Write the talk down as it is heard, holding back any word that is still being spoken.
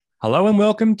Hello and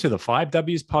welcome to the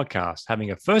 5Ws podcast, having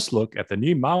a first look at the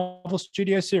new Marvel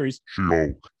Studio series,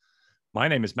 She-Hulk. My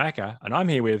name is Macca, and I'm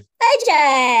here with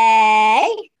AJ.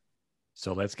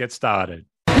 So let's get started.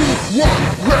 How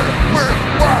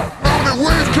many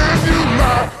ways can you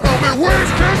lie? How many ways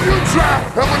can you try?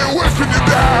 How many ways can you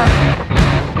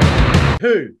die?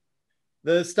 Who?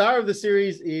 The star of the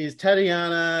series is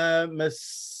Tatiana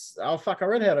I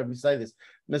read how to say this.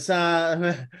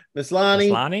 Maslany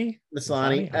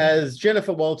as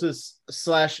Jennifer Walters /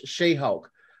 She-Hulk.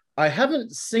 I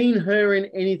haven't seen her in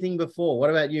anything before. What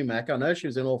about you, Mac? I know she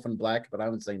was in Orphan Black, but I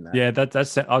haven't seen that. Yeah,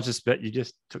 that's. I was just bet you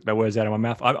just took the words out of my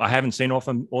mouth. I haven't seen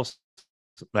Orphan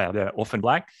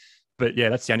Black, but yeah,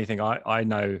 that's the only thing I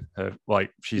know her.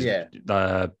 Like she's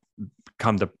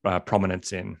come to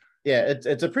prominence in. Yeah,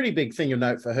 it's a pretty big thing of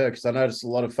note for her because I noticed a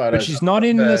lot of photos. But she's not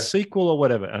in the sequel or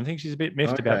whatever. I think she's a bit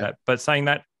miffed about that. But saying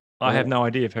that, I have no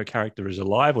idea if her character is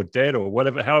alive or dead or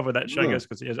whatever, however that show goes,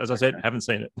 because as I said, I haven't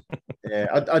seen it.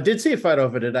 Yeah, I did see a photo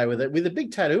of her today with a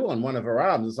big tattoo on one of her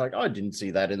arms. It's like, I didn't see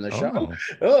that in the show.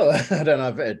 Oh, I don't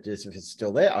know if it's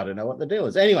still there. I don't know what the deal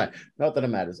is. Anyway, not that it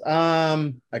matters.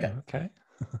 Okay.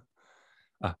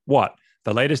 What?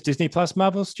 The latest Disney Plus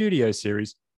Marvel Studio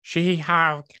series,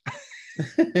 She-Hulk.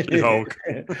 She-Hulk.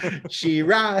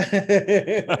 She-Ra.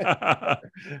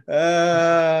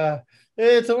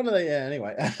 It's one of the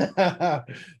anyway.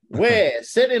 Where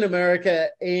set in America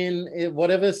in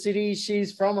whatever city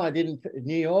she's from.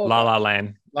 New York. La La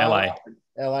Land. LA.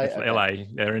 Okay. LA.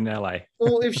 They're in LA.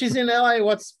 Well, if she's in LA,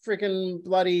 what's freaking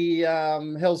bloody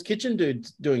Hell's Kitchen dude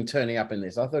doing turning up in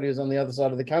this? I thought he was on the other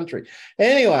side of the country.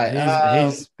 Anyway,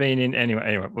 he's been in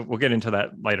anyway. We'll get into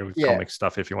that later with comic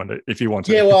stuff if you want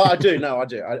to. Yeah, well, I do. No, I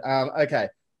do. Okay.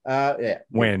 Yeah.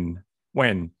 When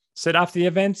set after the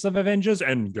events of Avengers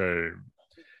Endgame.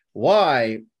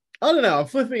 Why? I don't know. I'm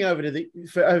flipping over to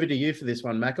you for this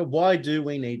one, Macca. Why do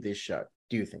we need this show?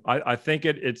 Do you think? I think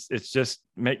it's just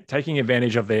taking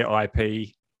advantage of their IP.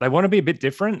 They want to be a bit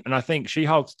different, and I think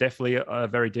She-Hulk's definitely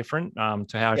very different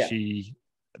to how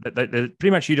they're pretty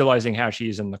much utilizing how she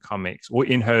is in the comics or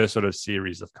in her sort of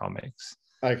series of comics.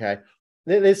 Okay.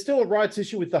 There's still a rights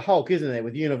issue with the Hulk, isn't there,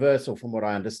 with Universal, from what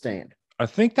I understand? I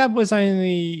think that was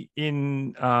only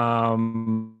in at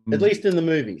least in the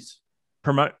movies.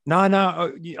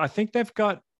 No. I think they've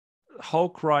got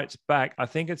Hulk rights back. I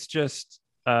think it's just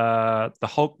the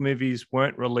Hulk movies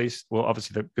weren't released. Well,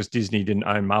 obviously because Disney didn't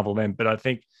own Marvel then, but I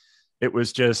think it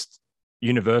was just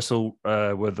Universal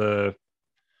were the,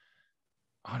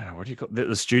 I don't know, what do you call it?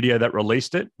 The studio that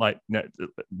released it, like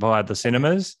via the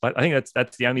cinemas. Like I think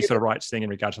that's the only sort of rights thing in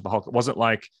regards to the Hulk. It wasn't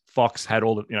like Fox had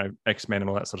all the X-Men and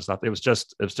all that sort of stuff. It was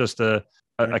just a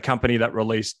company that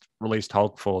released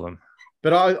Hulk for them.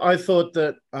 But I thought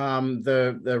that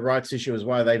the rights issue is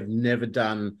why they've never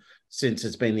done, since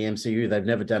it's been the MCU, they've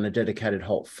never done a dedicated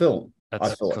Hulk film.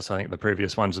 That's because I think the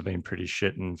previous ones have been pretty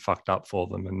shit and fucked up for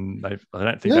them, and I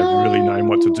don't think they've really known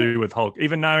what to do with Hulk.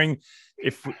 Even knowing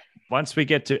once we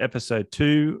get to episode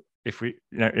 2,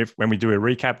 when we do a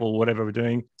recap or whatever we're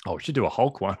doing, we should do a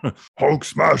Hulk one. Hulk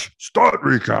smash start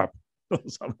recap.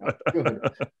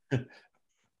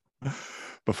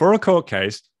 Before a court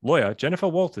case, lawyer Jennifer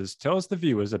Walters tells the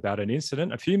viewers about an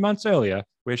incident a few months earlier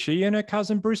where she and her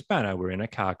cousin Bruce Banner were in a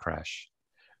car crash.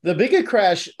 The bigger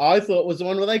crash, I thought, was the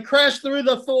one where they crashed through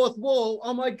the fourth wall.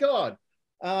 Oh, my God.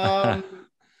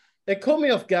 It caught me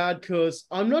off guard because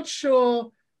I'm not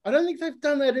sure. I don't think they've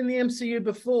done that in the MCU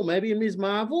before, maybe in Ms.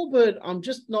 Marvel, but I'm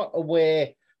just not aware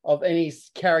of any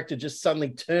character just suddenly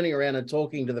turning around and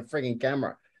talking to the frigging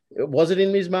camera. Was it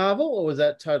in Ms. Marvel or was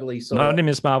that totally not in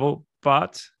Ms. Marvel?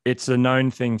 But it's a known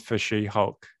thing for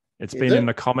She-Hulk. It's been in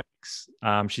the comics.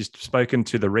 She's spoken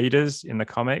to the readers in the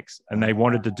comics, and they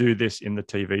wanted to do this in the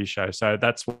TV show. So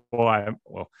that's why,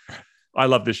 I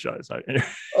love this show. So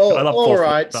all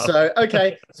right. So,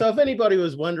 okay. So if anybody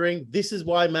was wondering, this is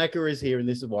why Macca is here, and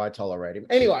this is why I tolerate him.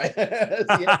 Anyway,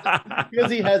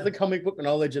 because he has the comic book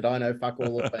knowledge that I know fuck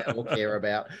all about or care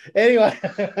about. Anyway.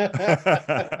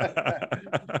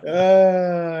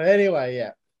 Anyway,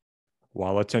 yeah.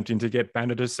 While attempting to get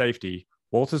Banner to safety,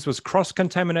 Walters was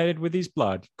cross-contaminated with his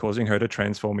blood, causing her to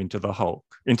transform into a Hulk.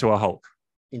 Into a Hulk,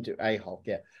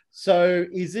 yeah. So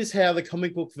is this how the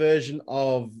comic book version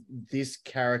of this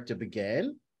character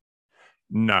began?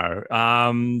 No.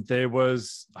 There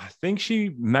was, I think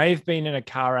she may have been in a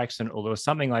car accident or there was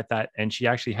something like that, and she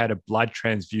actually had a blood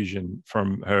transfusion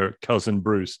from her cousin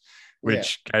Bruce,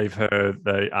 which gave her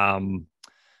the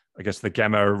the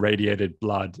gamma radiated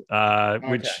blood,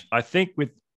 which I think with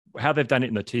how they've done it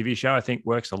in the TV show, I think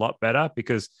works a lot better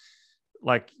because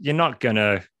like you're not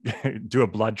gonna do a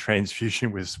blood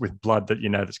transfusion with blood that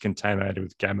that's contaminated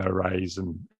with gamma rays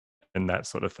and that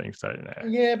sort of thing. So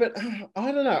Yeah, but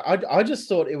I don't know. I just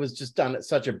thought it was just done at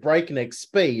such a breakneck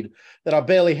speed that I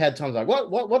barely had time to like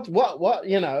what to me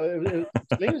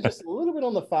it was just a little bit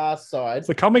on the fast side. It's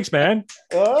the comics, man.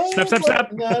 Oh,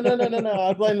 Snap. No.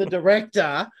 I blame the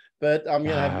director, but I'm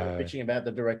gonna have more bitching about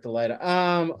the director later.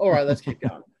 All right, let's keep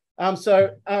going.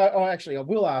 Actually, I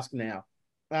will ask now.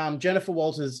 Jennifer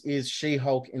Walters is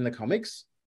She-Hulk in the comics.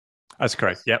 That's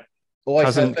correct. Yep.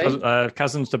 Always has been.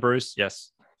 Cousins to Bruce.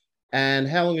 Yes. And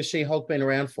how long has She-Hulk been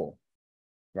around for?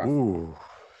 Roughly? Ooh,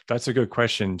 that's a good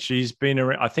question. She's been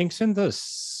around, I think, since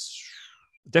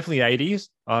the definitely 80s.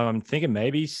 I'm thinking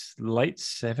maybe late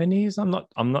 70s. I'm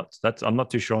not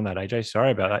too sure on that, AJ.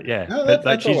 Sorry about that. Yeah, no,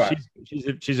 that's all right.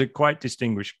 She's a quite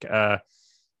distinguished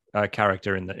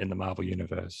character in the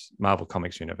Marvel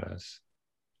Comics universe.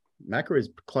 Macca is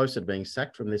closer to being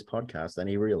sacked from this podcast than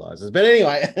he realizes. But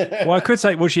anyway. Well, I could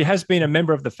say, she has been a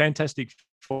member of the Fantastic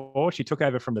Four. She took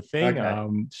over from the Thing.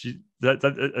 Okay.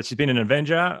 She's been an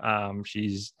Avenger.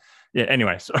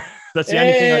 Anyway, so that's the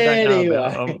only thing I don't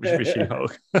know about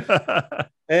She-Hulk.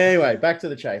 Anyway, back to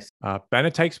the chase. Banner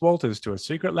takes Walters to a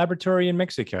secret laboratory in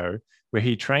Mexico where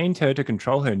he trained her to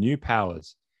control her new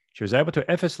powers. She was able to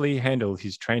effortlessly handle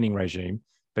his training regime,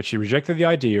 but she rejected the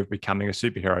idea of becoming a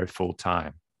superhero full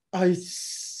time.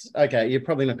 Okay, you're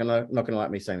probably not gonna like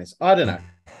me saying this. I don't know.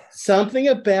 Something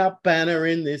about Banner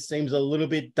in this seems a little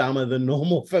bit dumber than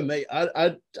normal for me.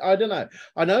 I don't know.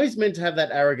 I know he's meant to have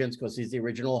that arrogance because he's the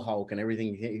original Hulk and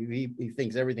everything. He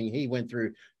thinks everything he went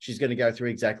through, she's going to go through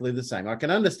exactly the same. I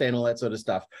can understand all that sort of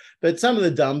stuff. But some of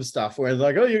the dumb stuff where it's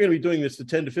like, oh, you're going to be doing this for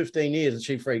 10 to 15 years and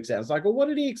she freaks out. It's like, well, what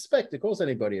did he expect? Of course,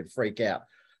 anybody would freak out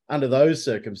under those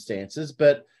circumstances.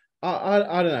 But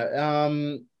I don't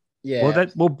know. Yeah.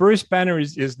 Well, Bruce Banner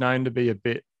is known to be a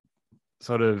bit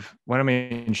sort of, when I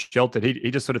mean sheltered,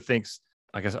 he just sort of thinks,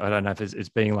 I guess, I don't know if it's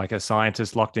being like a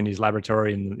scientist locked in his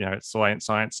laboratory and it's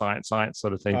science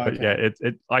sort of thing. Okay. But yeah,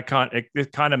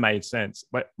 it kind of made sense.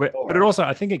 But it also,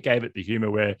 I think it gave it the humor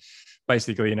where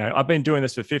basically, I've been doing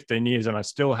this for 15 years and I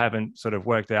still haven't sort of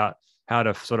worked out how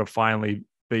to sort of finally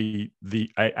be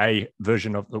a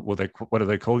version of what do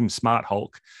they call him? Smart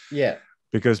Hulk. Yeah.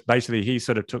 Because basically he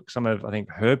sort of took some of, I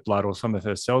think, her blood or some of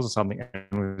her cells or something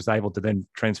and was able to then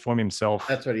transform himself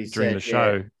during the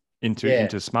show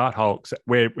into Smart Hulk,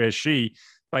 where she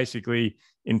basically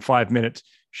in 5 minutes,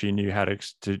 she knew how to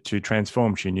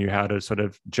transform. She knew how to sort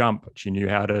of jump. She knew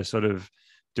how to sort of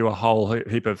do a whole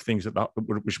heap of things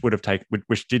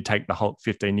which did take the Hulk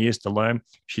 15 years to learn.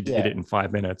 She did it in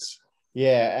 5 minutes.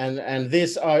 Yeah. And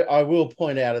this, I will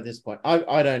point out at this point,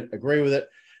 I don't agree with it.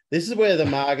 This is where the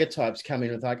Marga types come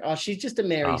in with like, oh, she's just a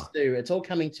Mary Sue. It's all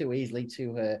coming too easily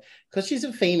to her because she's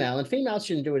a female and females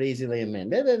shouldn't do it easily in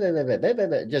men.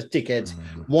 Just dickheads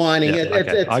whining.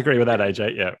 Yeah, I agree with that,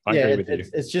 AJ. Yeah, I agree with you.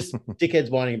 It's just dickheads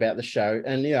whining about the show.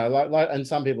 And, and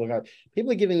some people are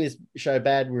giving this show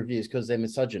bad reviews because they're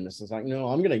misogynist. It's like, no,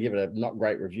 I'm going to give it a not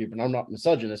great review, but I'm not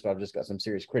misogynist, but I've just got some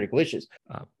serious critical issues.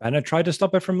 Banner tried to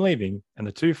stop her from leaving and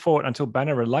the two fought until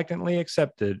Banner reluctantly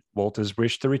accepted Walter's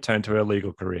wish to return to her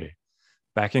legal career.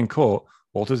 Back in court,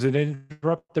 Walters is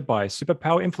interrupted by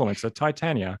superpower influencer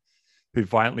Titania, who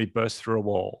violently bursts through a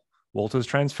wall. Walters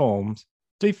transforms,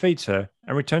 defeats her,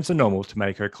 and returns to normal to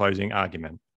make her closing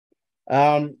argument.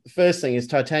 First thing, is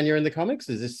Titania in the comics?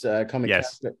 Is this comic?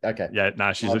 Yes. Character? Okay. Yeah.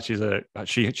 No,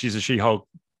 she's a She-Hulk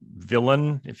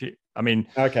villain.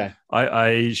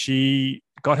 Okay. She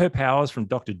got her powers from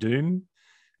Dr. Doom.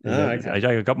 Okay.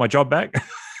 I got my job back.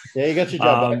 Yeah, you got your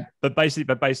job back.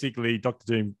 But basically, Dr.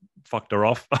 Doom fucked her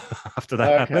off after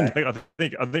that happened. I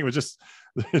think it was just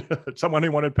someone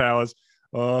who wanted powers.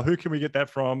 Who can we get that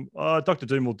from? Dr.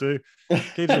 Doom will do.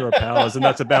 Gives her powers, and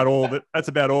that's about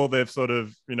all they've sort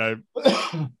of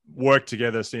worked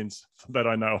together since that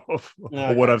I know of,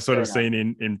 or what I've sort of seen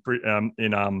in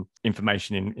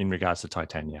information in regards to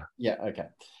Titania. Yeah. Okay.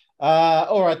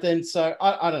 All right then. So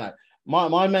I don't know.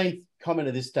 My main comment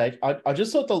at this stage, I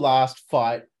just thought the last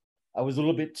fight was a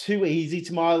little bit too easy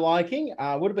to my liking.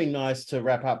 Would have been nice to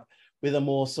wrap up with a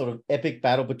more sort of epic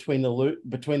battle between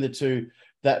the two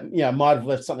that might have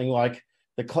left something like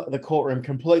the courtroom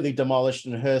completely demolished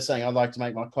and her saying, "I'd like to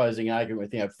make my closing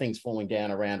argument," with things falling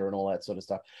down around her and all that sort of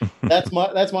stuff. That's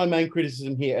my main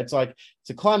criticism here. It's like it's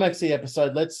a climax of the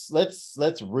episode.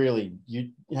 Let's really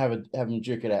have them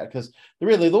duke it out, because the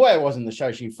way it was in the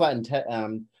show, she flattened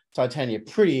Titania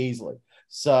pretty easily.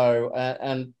 So,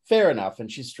 and fair enough,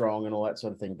 and she's strong and all that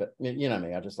sort of thing. But you know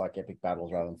me, I just like epic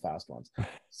battles rather than fast ones.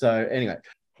 So anyway,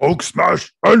 Hulk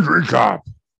smash and recap.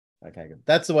 Okay, good.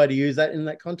 That's the way to use that in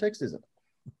that context, is it?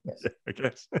 Yes. I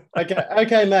guess.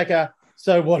 Okay, Macca.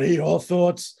 So, what are your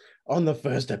thoughts on the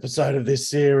first episode of this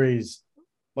series?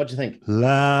 What do you think?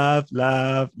 Loved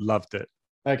it.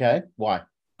 Okay, why?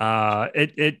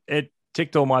 It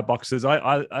ticked all my boxes.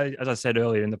 I as I said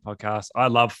earlier in the podcast, I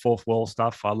love fourth wall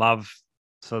stuff. I love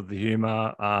sort of the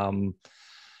humor. I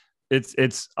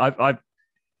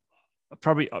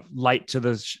probably late to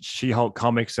the She-Hulk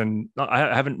comics, and I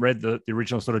haven't read the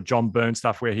original sort of John Byrne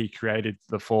stuff where he created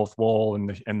the fourth wall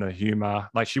and the humor.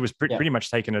 Like she was pretty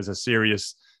much taken as a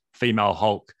serious female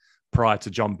Hulk prior to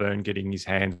John Byrne getting his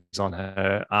hands on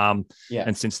her.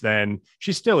 And since then,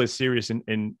 she still is serious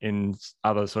in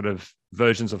other sort of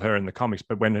versions of her in the comics,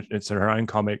 but when it's her own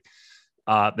comic,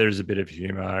 there's a bit of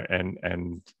humor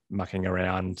and mucking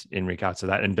around in regards to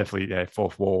that, and definitely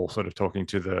fourth wall sort of talking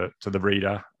to the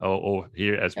reader, or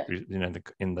here as you know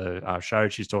in the show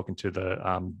she's talking to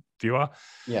the viewer.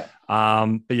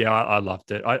 But yeah, I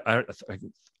loved it.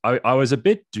 I was a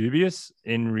bit dubious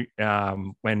in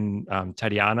when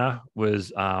Tatiana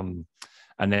was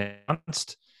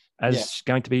announced as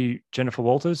going to be Jennifer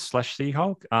Walters /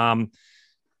 She-Hulk. I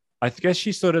guess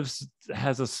she sort of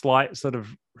has a slight sort of,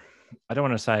 I don't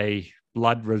want to say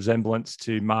blood resemblance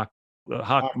to Mark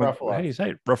Ruffalo. How do you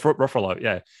say it? Ruffalo.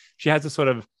 Yeah, she has a sort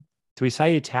of. Do we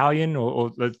say Italian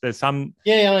or there's some?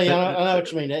 Yeah, I know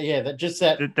what you mean. Yeah,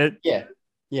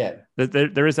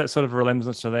 There is that sort of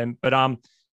resemblance to them, but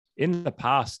in the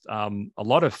past, a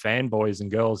lot of fanboys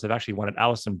and girls have actually wanted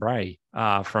Alison Bray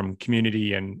from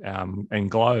Community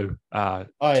and Glow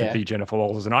to be Jennifer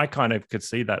Walters, and I kind of could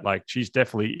see that. Like, she's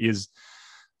definitely is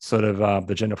sort of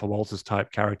the Jennifer Walters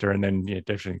type character, and then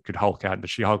definitely could Hulk out into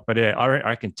She-Hulk. But yeah, I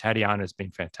reckon Tatiana has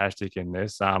been fantastic in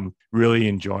this. Really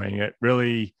enjoying it.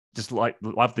 Really just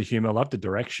love the humor, love the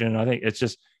direction. I think it's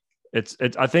just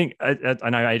I think I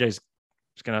know AJ's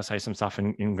going to say some stuff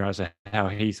in regards to how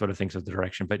he sort of thinks of the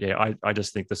direction, but yeah, I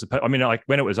just think this. I mean, like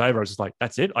when it was over, I was just like,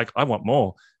 that's it. Like I want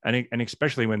more, and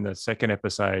especially when the second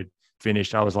episode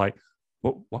finished, I was like,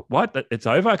 what? It's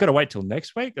over? I got to wait till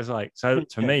next week. It's like, so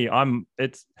to me,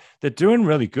 they're doing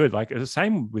really good. Like it's the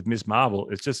same with Ms. Marvel.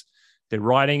 It's just they're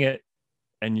writing it,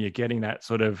 and you're getting that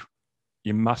sort of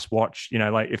you must watch. You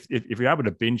know, like if you're able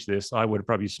to binge this, I would have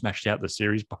probably smashed out the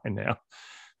series by now.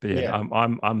 But yeah,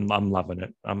 I'm loving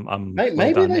it.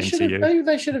 Maybe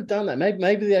they should have done that.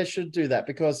 Maybe they should do that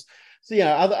because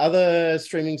other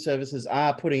streaming services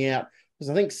are putting out, because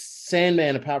I think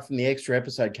Sandman, apart from the extra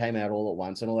episode, came out all at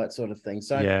once and all that sort of thing.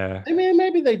 So yeah, I mean,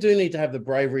 maybe they do need to have the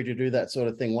bravery to do that sort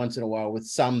of thing once in a while with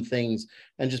some things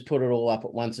and just put it all up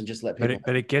at once and just let people.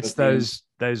 But it gets those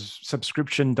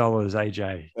subscription dollars,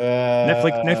 AJ.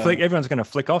 Netflix. Everyone's going to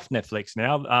flick off Netflix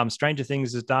now. Stranger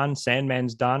Things is done.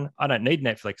 Sandman's done. I don't need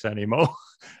Netflix anymore.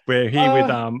 We're here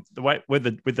with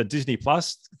the Disney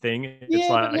Plus thing. It's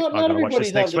like I got to watch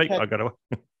this next week. I got to.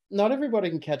 Not everybody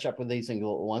can catch up with these things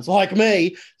all at once, like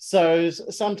me. So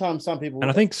sometimes some people. And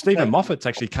I think Stephen Moffat's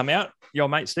actually come out. Your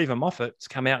mate Stephen Moffat's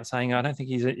come out saying I don't think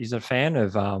he's a fan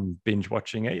of binge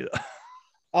watching either.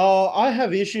 Oh, I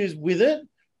have issues with it.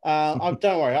 Don't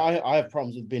worry, I have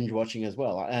problems with binge watching as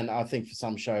well, and I think for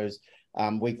some shows,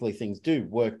 weekly things do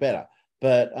work better.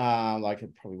 But like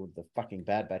it probably would the fucking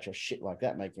Bad Batch or shit like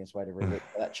that making its way to read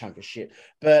that chunk of shit.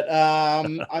 But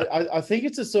I think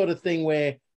it's a sort of thing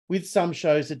where with some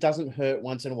shows it doesn't hurt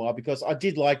once in a while, because I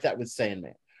did like that with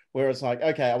Sandman, where it's like,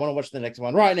 okay, I want to watch the next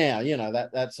one right now,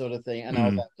 that sort of thing, and I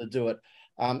was able to do it.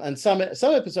 And some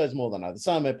episodes more than others.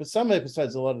 Some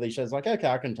episodes, a lot of these shows, like, okay,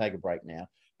 I can take a break now.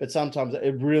 But sometimes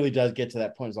it really does get to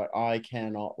that point. It's like, I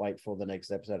cannot wait for the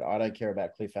next episode. I don't care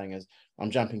about cliffhangers.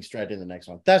 I'm jumping straight in the next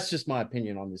one. That's just my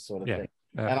opinion on this sort of thing.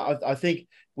 And I think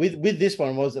with this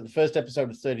one, was that the first episode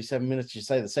was 37 minutes. You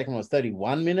say the second one was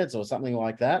 31 minutes or something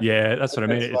like that. Yeah, that's what I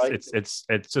mean. It's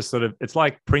just sort of, it's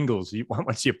like Pringles.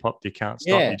 Once you pop, you can't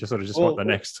stop. You just want the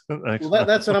next.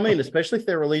 That's what I mean. Especially if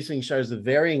they're releasing shows of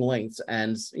varying lengths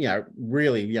and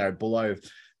really below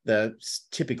the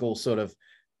typical sort of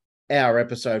hour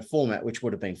episode format, which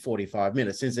would have been 45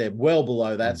 minutes. Since they're well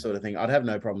below that sort of thing, I'd have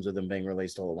no problems with them being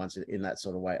released all at once in that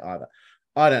sort of way either.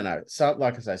 I don't know. So,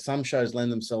 like I say, some shows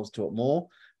lend themselves to it more,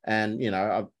 and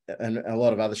and a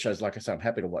lot of other shows, like I say, I'm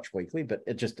happy to watch weekly, but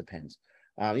it just depends.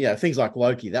 Things like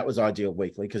Loki, that was ideal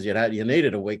weekly because you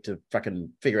needed a week to fucking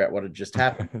figure out what had just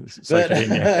happened. Same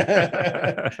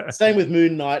with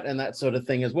Moon Knight and that sort of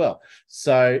thing as well.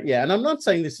 So yeah, and I'm not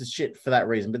saying this is shit for that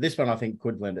reason, but this one I think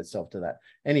could lend itself to that.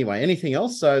 Anyway, anything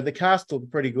else? So the cast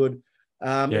looked pretty good.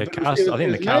 I think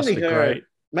the cast are great.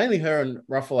 Mainly her and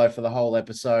Ruffalo for the whole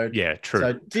episode. Yeah, true.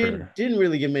 So didn't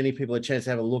really give many people a chance to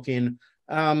have a look in.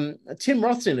 Tim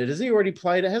Roth's in it. Hasn't he already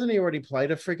played a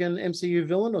freaking MCU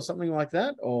villain or something like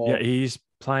that? Or yeah, he's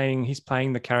playing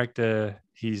the character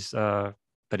that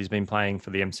he's been playing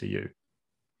for the MCU.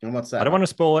 And what's that? I don't want to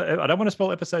spoil it. I don't want to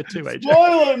spoil episode 2, AJ.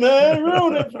 Spoil it, man.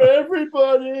 Ruin it for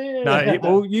everybody. No,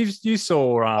 well, you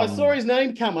saw. I saw his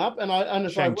name come up, and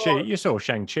it's Shang-Chi. like, well, you saw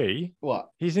Shang-Chi. what?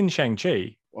 He's in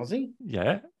Shang-Chi. Was he?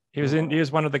 Yeah, he was He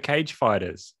was one of the cage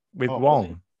fighters with Oh,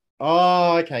 Wong.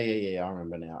 Oh, okay, yeah, I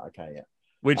remember now. Okay, yeah.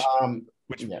 Which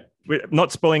yeah.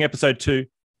 Not spoiling episode 2.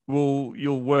 Once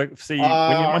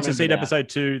you see episode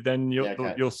 2, then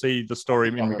you'll see the story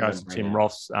in regards to Tim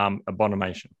Roth's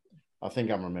abomination. I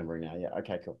think I'm remembering now. Yeah.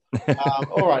 Okay, cool.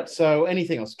 All right. So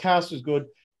anything else? Cast was good.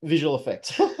 Visual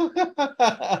effects.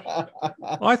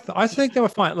 I think they were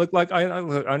fine. Look, like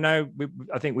I know.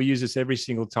 I think we use this every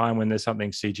single time when there's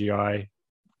something CGI,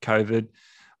 COVID,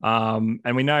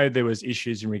 and we know there was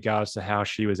issues in regards to how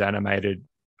she was animated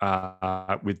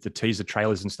with the teaser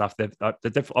trailers and stuff.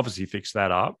 They've obviously fixed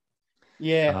that up.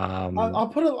 Yeah. I'll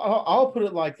put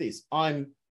it like this.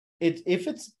 If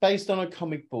it's based on a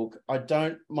comic book, I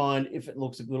don't mind if it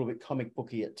looks a little bit comic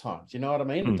booky at times. You know what I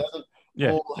mean? It doesn't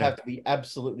all have to be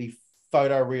absolutely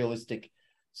photorealistic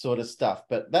sort of stuff.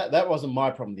 But that wasn't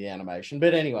my problem, the animation.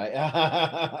 But anyway,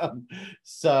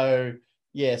 so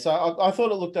I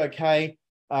thought it looked okay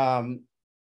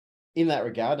in that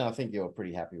regard, and I think you're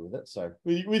pretty happy with it. So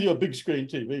with your big screen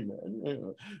TV,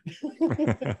 man.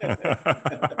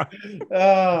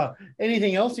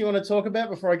 Anything else you want to talk about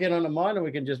before I get on to mine, and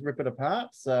we can just rip it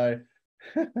apart? So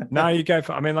no, you go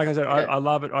for. I mean, like I said, I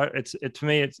love it. To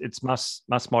me, it's must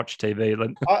watch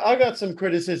TV. I got some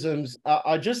criticisms.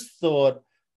 I just thought,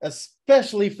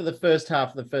 especially for the first half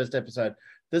of the first episode,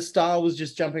 the star was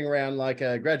just jumping around like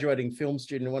a graduating film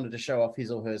student who wanted to show off his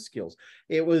or her skills.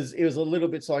 It was a little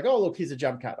bit like, oh look, here's a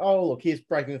jump cut. Oh look, here's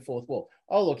breaking the fourth wall.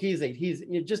 Oh look, here's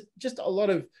just a lot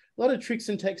of tricks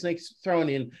and techniques thrown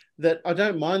in that I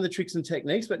don't mind the tricks and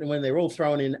techniques, but when they're all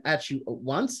thrown in at you at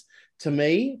once, to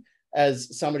me,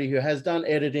 as somebody who has done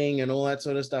editing and all that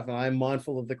sort of stuff, and I'm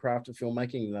mindful of the craft of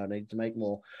filmmaking that I need to make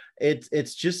more,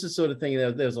 it's just the sort of thing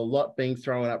that there's a lot being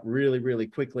thrown up really, really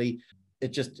quickly.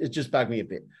 It just bugged me a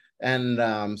bit. And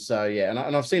and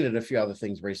I've seen it a few other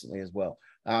things recently as well.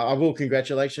 I will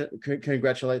congratulate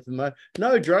them.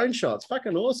 No drone shots.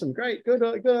 Fucking awesome. Great. Good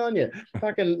on you.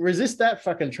 Fucking resist that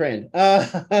fucking trend.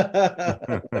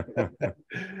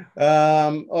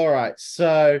 All right.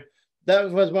 So that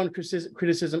was one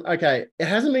criticism. Okay. It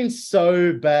hasn't been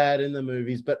so bad in the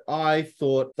movies, but I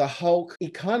thought the Hulk, he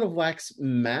kind of lacks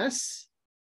mass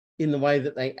in the way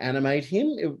that they animate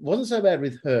him. It wasn't so bad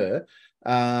with her,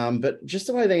 but just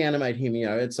the way they animate him,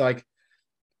 it's like,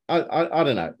 I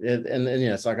don't know. And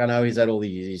it's like, I know he's had all the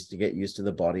years to get used to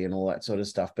the body and all that sort of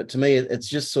stuff. But to me, it's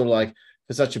just sort of like,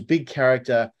 for such a big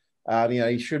character,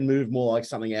 he should move more like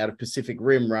something out of Pacific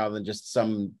Rim rather than just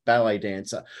some ballet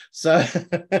dancer. So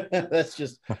that's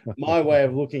just my way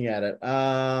of looking at it.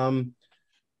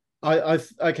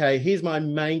 Okay, here's my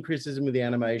main criticism with the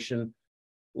animation.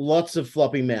 Lots of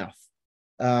floppy mouth.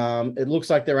 It looks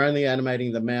like they're only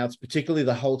animating the mouths, particularly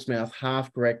the Hulk's mouth,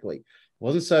 half correctly. It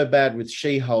wasn't so bad with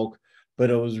She-Hulk, but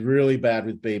it was really bad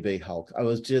with BB Hulk. There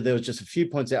was just a few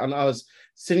points out, and I was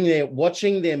sitting there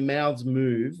watching their mouths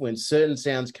move when certain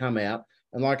sounds come out.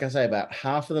 And like I say, about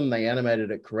half of them, they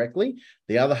animated it correctly.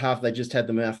 The other half, they just had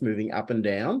the mouth moving up and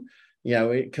down,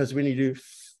 because when you do,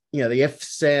 the F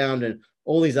sound and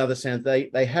all these other sounds,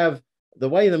 they have the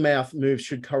way the mouth moves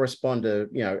should correspond to,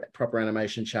 proper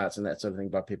animation charts and that sort of thing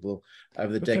by people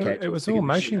over the decade. It was all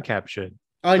motion captured.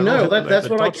 I know that's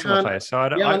what I can't. So I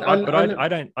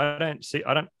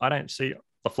don't see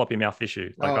the floppy mouth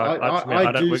issue. Like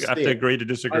we have to agree to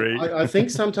disagree. I think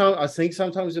sometimes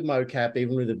with mocap,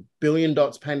 even with a billion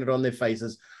dots painted on their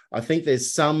faces, I think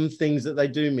there's some things that they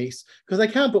do miss because they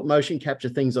can't put motion capture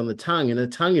things on the tongue, and the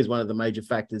tongue is one of the major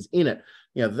factors in it.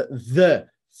 This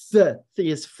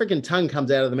freaking tongue comes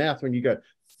out of the mouth when you go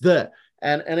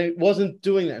and it wasn't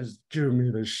doing that. It was giving me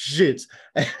the shits.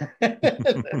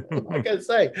 Like I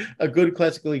say, a good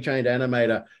classically trained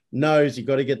animator knows you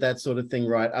got to get that sort of thing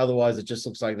right. Otherwise, it just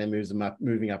looks like they're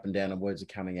moving up and down and words are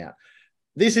coming out.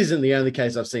 This isn't the only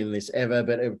case I've seen this ever,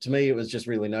 but to me, it was just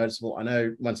really noticeable. I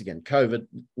know, once again, COVID,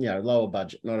 lower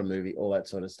budget, not a movie, all that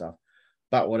sort of stuff,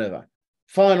 but whatever.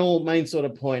 Final main sort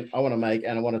of point I want to make,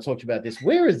 and I want to talk to you about this.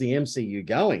 Where is the MCU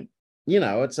going?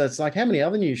 It's like, how many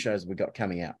other new shows have we got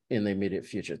coming out in the immediate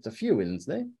future? It's a few, isn't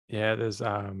there? Yeah, there's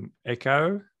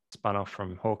Echo, spun off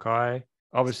from Hawkeye.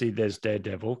 Obviously, there's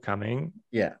Daredevil coming.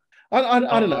 Yeah. I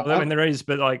don't know. I mean, there is,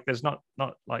 but like, there's not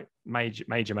like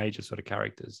major sort of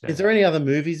characters. Is there any other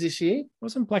movies this year?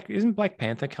 Isn't Black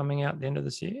Panther coming out at the end of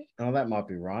this year? Oh, that might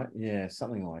be right. Yeah,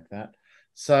 something like that.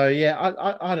 So yeah,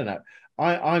 I don't know.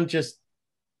 I'm just,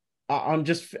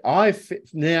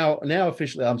 now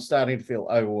officially I'm starting to feel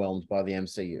overwhelmed by the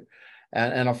MCU,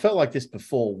 and I felt like this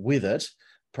before with it,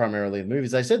 primarily the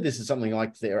movies. They said this is something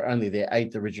like their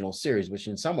 8th original series, which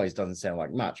in some ways doesn't sound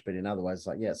like much, but in other ways,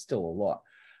 like, yeah, it's still a lot.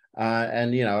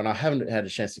 And I haven't had a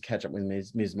chance to catch up with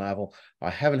Ms. Marvel. I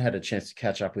haven't had a chance to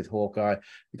catch up with Hawkeye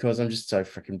because I'm just so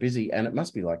freaking busy. And it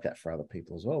must be like that for other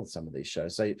people as well, some of these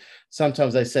shows. So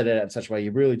sometimes they set it out in such a way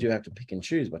you really do have to pick and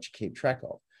choose what you keep track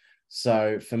of.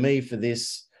 So for me, for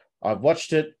this, I've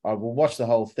watched it. I will watch the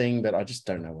whole thing, but I just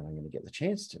don't know when I'm going to get the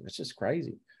chance to. It's just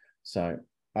crazy. So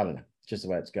I don't know, just the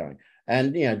way it's going.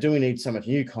 And, do we need so much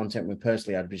new content? When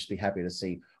personally, I'd just be happy to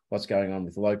see what's going on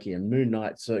with Loki and Moon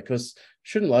Knight. So, because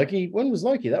when was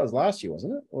Loki? That was last year,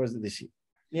 wasn't it? Or is it this year?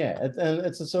 Yeah. And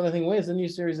it's the sort of thing, where's the new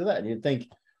series of that? And you'd think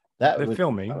that they're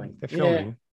filming. They're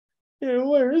filming. Yeah,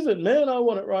 where is it, man? I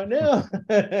want it right now.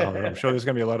 I'm sure there's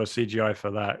going to be a lot of CGI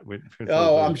for that.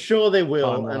 I'm sure there will,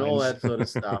 timelines. and all that sort of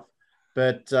stuff.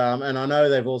 But and I know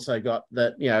they've also got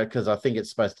that, because I think it's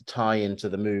supposed to tie into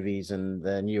the movies and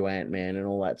the new Ant-Man and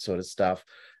all that sort of stuff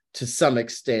to some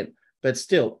extent. But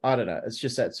still, I don't know. It's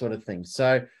just that sort of thing.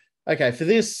 So, okay, for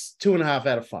this, 2.5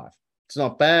 out of 5. It's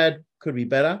not bad. Could be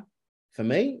better. For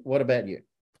me, what about you?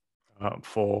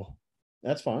 4.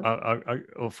 That's fine.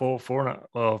 4.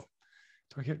 Well,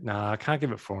 I can't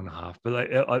give it 4.5.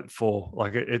 But 4.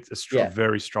 Like it's a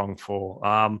very strong 4.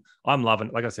 I'm loving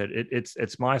it. Like I said,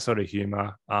 it's my sort of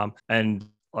humor. And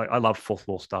I love fourth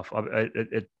wall stuff.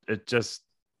 It just.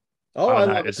 I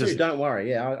love it too. Don't worry.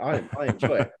 Yeah, I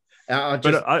enjoy it.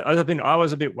 I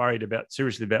was a bit worried about as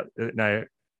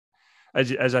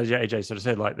AJ sort of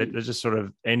said, like there's just sort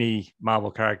of any Marvel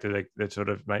character that sort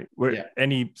of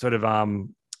any sort of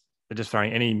they're just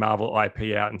throwing any Marvel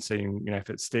IP out and seeing if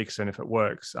it sticks and if it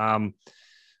works. I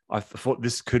thought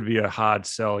this could be a hard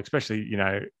sell, especially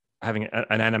having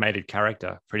an animated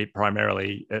character pretty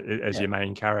primarily as your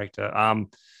main character.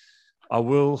 I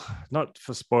will, not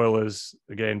for spoilers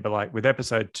again, but like with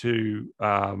episode 2,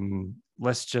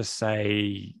 let's just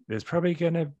say there's probably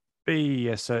going to be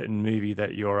a certain movie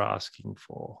that you're asking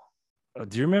for.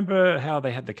 Do you remember how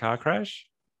they had the car crash?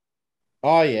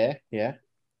 Oh, yeah.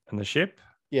 And the ship?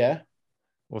 Yeah.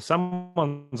 Well,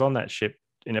 someone's on that ship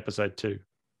in episode 2.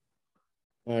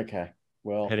 Okay.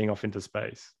 Well, heading off into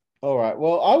space. All right.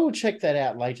 Well, I will check that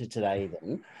out later today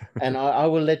then, and I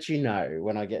will let you know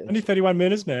when I get. Only 31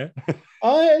 minutes now.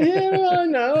 I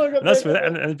know. And that's for that.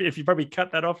 And if you probably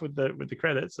cut that off with the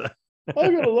credits.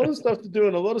 I've got a lot of stuff to do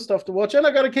and a lot of stuff to watch, and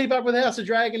I got to keep up with House of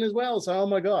Dragon as well. So, oh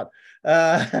my god,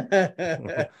 there's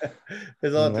a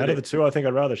lot out of the two, I think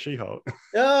I'd rather She-Hulk.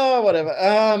 Oh, whatever.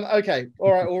 Okay,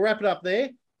 all right, we'll wrap it up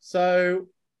there. So,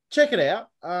 check it out.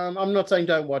 I'm not saying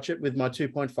don't watch it with my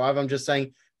 2.5. I'm just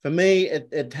saying for me,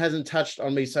 it hasn't touched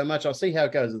on me so much. I'll see how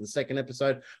it goes with the second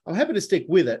episode. I'm happy to stick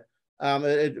with it.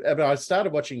 But I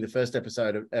started watching the first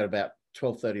episode at about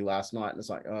 12:30 last night, and it's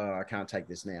like, oh, I can't take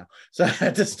this now, so I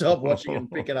had to stop watching and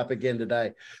pick it up again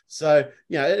today. So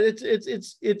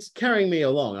it's carrying me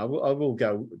along. I will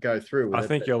go through with I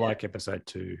think you'll like episode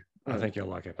 2. I think you'll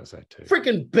like episode 2.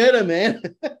 Freaking better, man.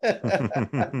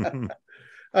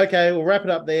 Okay, we'll wrap it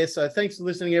up there. So thanks for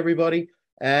listening, everybody,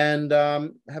 and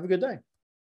have a good day.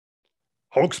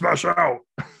 Hulk smash out.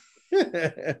 How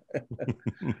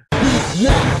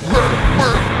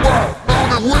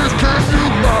many ways can you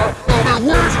lie? How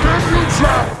many ways can you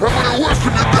try? How many ways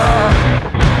can you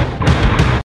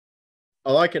die?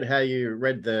 I like it how you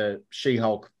read the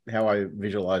She-Hulk, how I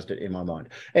visualized it in my mind.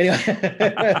 Anyway, so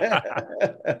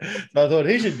I thought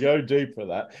he should go deep for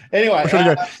that. Anyway,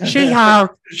 She-Hulk,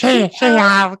 She-Hulk,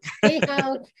 She-Hulk,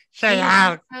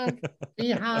 She-Hulk,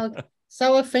 She-Hulk.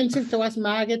 So offensive to us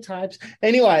MAGA types.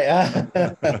 Anyway,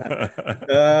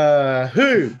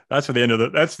 who? That's the end of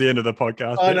the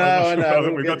podcast. I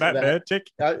know. We got that there.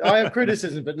 Tick. I have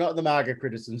criticism, but not the MAGA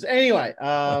criticisms. Anyway,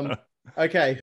 okay.